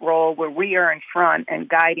leadership role where we are in front and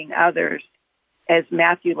guiding others, as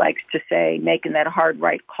Matthew likes to say, making that hard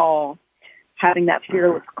right call, having that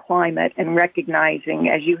fearless climate, and recognizing,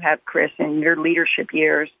 as you have, Chris, in your leadership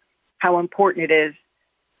years, how important it is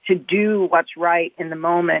to do what's right in the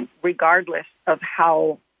moment, regardless of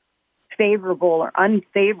how favorable or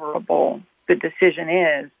unfavorable the decision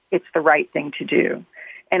is. It's the right thing to do.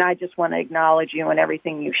 And I just want to acknowledge you and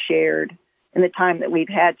everything you've shared in the time that we've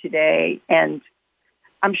had today. And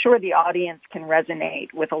I'm sure the audience can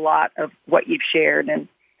resonate with a lot of what you've shared. And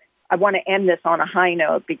I want to end this on a high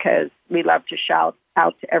note because we love to shout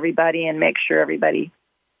out to everybody and make sure everybody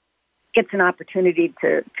gets an opportunity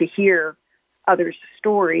to hear others'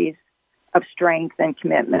 stories of strength and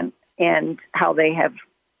commitment and how they have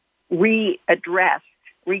readdressed,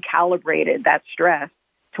 recalibrated that stress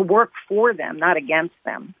to work for them, not against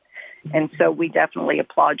them. And so we definitely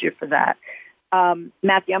applaud you for that.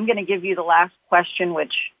 Matthew, I'm going to give you the last question,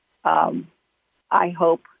 which I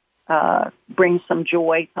hope brings some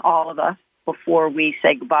joy to all of us before we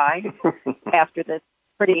say goodbye after this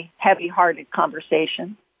pretty heavy-hearted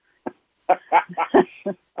conversation. I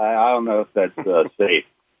don't know if that's safe.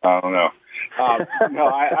 I don't know. No,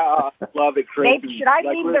 I love it, Chris. Maybe should I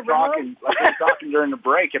leave the room? Like we were talking during the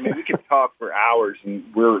break. I mean, we could talk for hours, and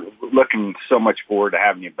we're looking so much forward to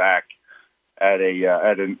having you back at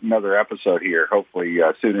another episode here, hopefully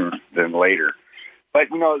sooner than later. But,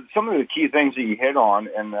 some of the key things that you hit on,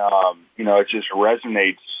 and, it just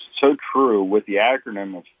resonates so true with the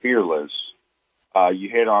acronym of FEARLESS. You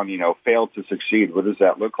hit on, fail to succeed. What does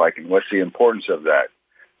that look like, and what's the importance of that?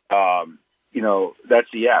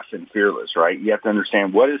 That's the F in FEARLESS, right? You have to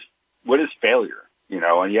understand what is failure,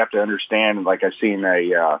 and you have to understand, like I've seen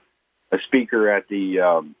a speaker at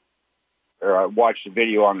I watched a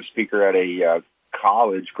video on a speaker at a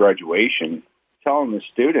college graduation telling the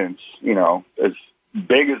students, as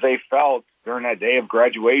big as they felt during that day of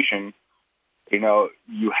graduation,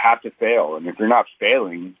 you have to fail. And if you're not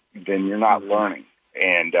failing, then you're not learning.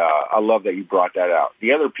 And I love that you brought that out.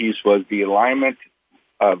 The other piece was the alignment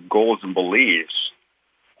of goals and beliefs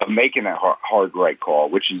of making that hard right call,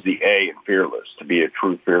 which is the A in fearless, to be a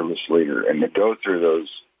true fearless leader and to go through those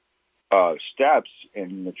steps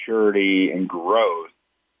in maturity and growth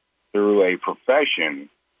through a profession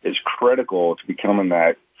is critical to becoming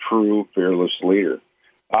that true fearless leader.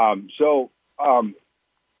 I'm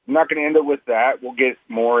not going to end it with that. We'll get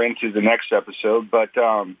more into the next episode, but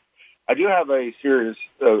I do have a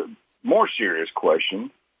more serious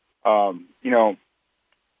question.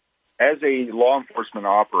 As a law enforcement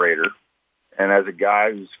operator and as a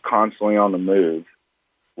guy who's constantly on the move,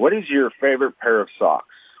 what is your favorite pair of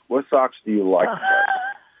socks? What socks do you like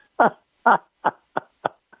best?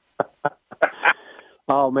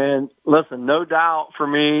 Oh, man. Listen, no doubt for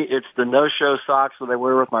me, it's the no-show socks that I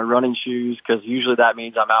wear with my running shoes because usually that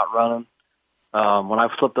means I'm out running. When I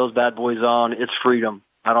flip those bad boys on, it's freedom.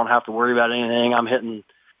 I don't have to worry about anything. I'm hitting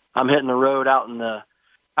the road out in the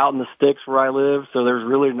sticks where I live, so there's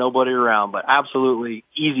really nobody around. But absolutely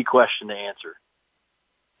easy question to answer.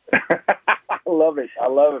 I love it,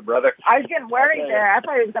 brother. I was getting worried there. I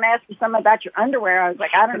thought he was going to ask you something about your underwear. I was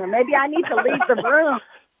like, I don't know. Maybe I need to leave the room.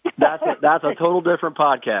 That's a total different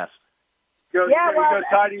podcast. Go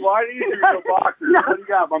tidy whities or go boxers? No. What do you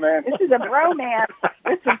got, my man? This is a bromance.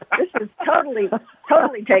 This is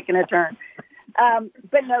totally taking a turn.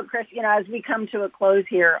 But no, Chris, as we come to a close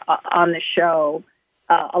here on the show,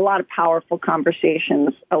 a lot of powerful conversations,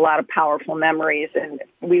 a lot of powerful memories, and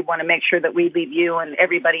we want to make sure that we leave you and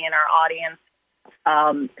everybody in our audience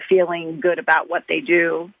feeling good about what they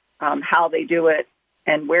do, how they do it,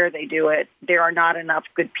 and where they do it. There are not enough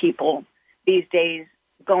good people these days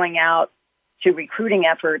going out to recruiting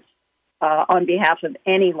efforts on behalf of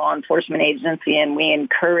any law enforcement agency, and we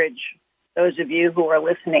encourage those of you who are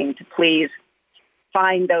listening to please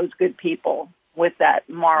find those good people with that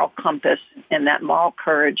moral compass and that moral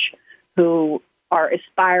courage who are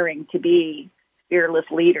aspiring to be fearless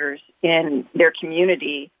leaders in their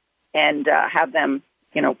community and have them,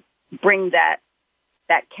 bring that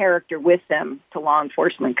character with them to law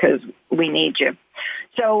enforcement because we need you.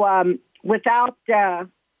 So without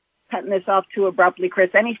cutting this off too abruptly,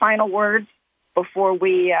 Chris, any final words before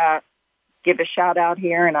we give a shout out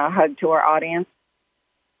here and a hug to our audience?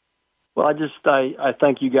 Well, I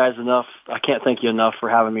thank you guys enough. I can't thank you enough for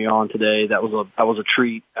having me on today. That was a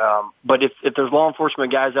treat. But if there's law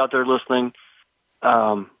enforcement guys out there listening,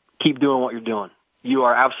 keep doing what you're doing. You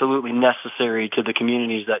are absolutely necessary to the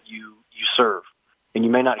communities that you serve. And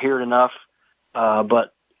you may not hear it enough,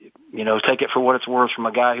 but, take it for what it's worth from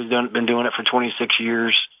a guy who's been doing it for 26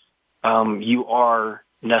 years. You are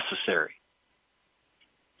necessary.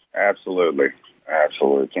 Absolutely.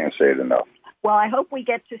 Can't say it enough. Well, I hope we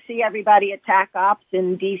get to see everybody at TAC Ops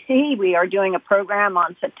in D.C. We are doing a program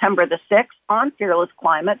on September the 6th on Fearless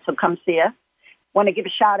Climate, so come see us. Want to give a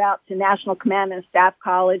shout-out to National Command and Staff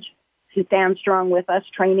College, who stand strong with us,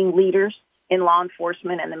 training leaders in law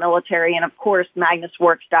enforcement and the military, and, of course,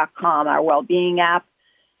 MagnusWorks.com, our well-being app,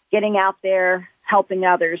 getting out there, helping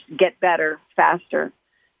others get better, faster.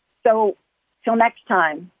 So, till next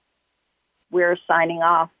time, we're signing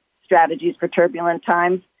off. Strategies for Turbulent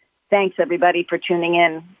Times. Thanks, everybody, for tuning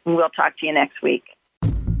in, and we'll talk to you next week.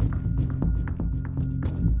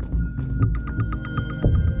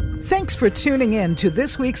 Thanks for tuning in to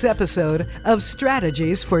this week's episode of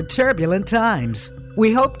Strategies for Turbulent Times.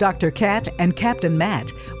 We hope Dr. Kat and Captain Matt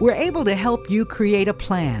were able to help you create a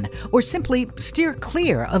plan or simply steer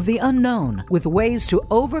clear of the unknown with ways to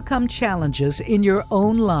overcome challenges in your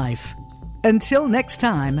own life. Until next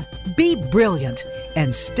time, be brilliant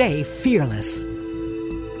and stay fearless.